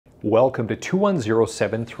Welcome to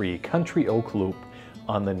 21073 Country Oak Loop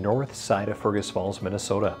on the north side of Fergus Falls,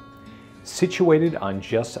 Minnesota. Situated on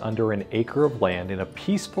just under an acre of land in a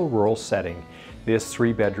peaceful rural setting, this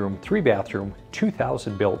 3-bedroom, 3-bathroom,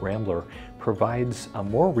 2000 built Rambler provides a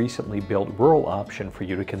more recently built rural option for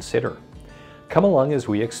you to consider. Come along as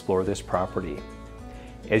we explore this property.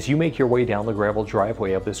 As you make your way down the gravel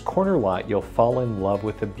driveway of this corner lot, you'll fall in love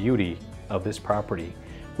with the beauty of this property,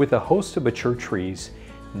 with a host of mature trees,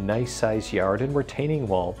 nice sized yard and retaining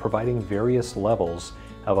wall providing various levels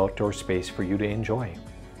of outdoor space for you to enjoy.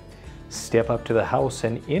 Step up to the house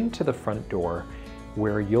and into the front door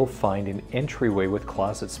where you'll find an entryway with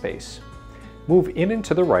closet space. Move in and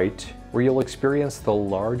to the right where you'll experience the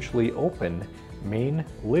largely open main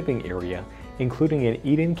living area, including an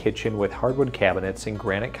eat-in kitchen with hardwood cabinets and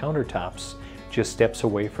granite countertops just steps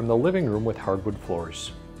away from the living room with hardwood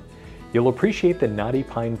floors. You'll appreciate the knotty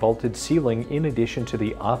pine vaulted ceiling in addition to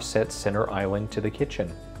the offset center island to the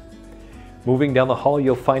kitchen. Moving down the hall,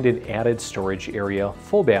 you'll find an added storage area,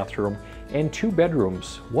 full bathroom, and 2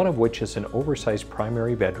 bedrooms, one of which is an oversized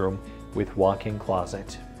primary bedroom with walk-in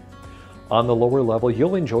closet. On the lower level,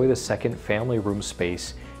 you'll enjoy the second family room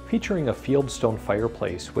space featuring a fieldstone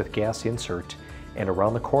fireplace with gas insert, and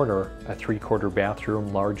around the corner, a 3/4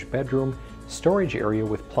 bathroom, large bedroom, storage area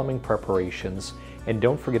with plumbing preparations, and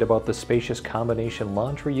don't forget about the spacious combination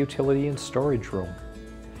laundry, utility, and storage room.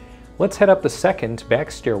 Let's head up the second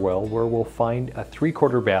back stairwell where we'll find a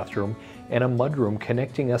 3/4 bathroom and a mudroom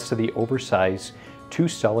connecting us to the oversized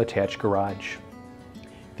 2-stall attached garage.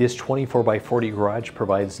 This 24x40 garage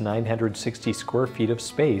provides 960 square feet of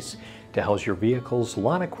space to house your vehicles,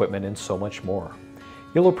 lawn equipment, and so much more.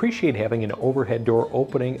 You'll appreciate having an overhead door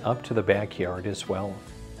opening up to the backyard as well.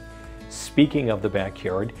 Speaking of the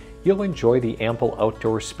backyard, you'll enjoy the ample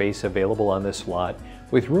outdoor space available on this lot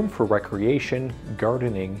with room for recreation,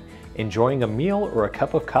 gardening, enjoying a meal or a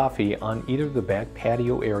cup of coffee on either the back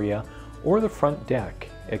patio area or the front deck,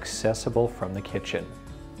 accessible from the kitchen.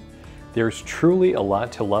 There's truly a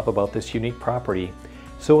lot to love about this unique property,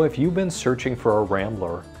 so if you've been searching for a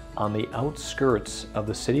Rambler on the outskirts of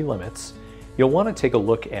the city limits, you'll want to take a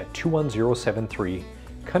look at 21073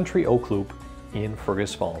 Country Oak Loop in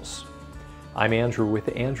Fergus Falls. I'm Andrew with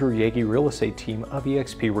the Andrew Yagi Real Estate Team of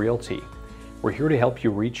eXp Realty. We're here to help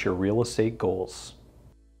you reach your real estate goals.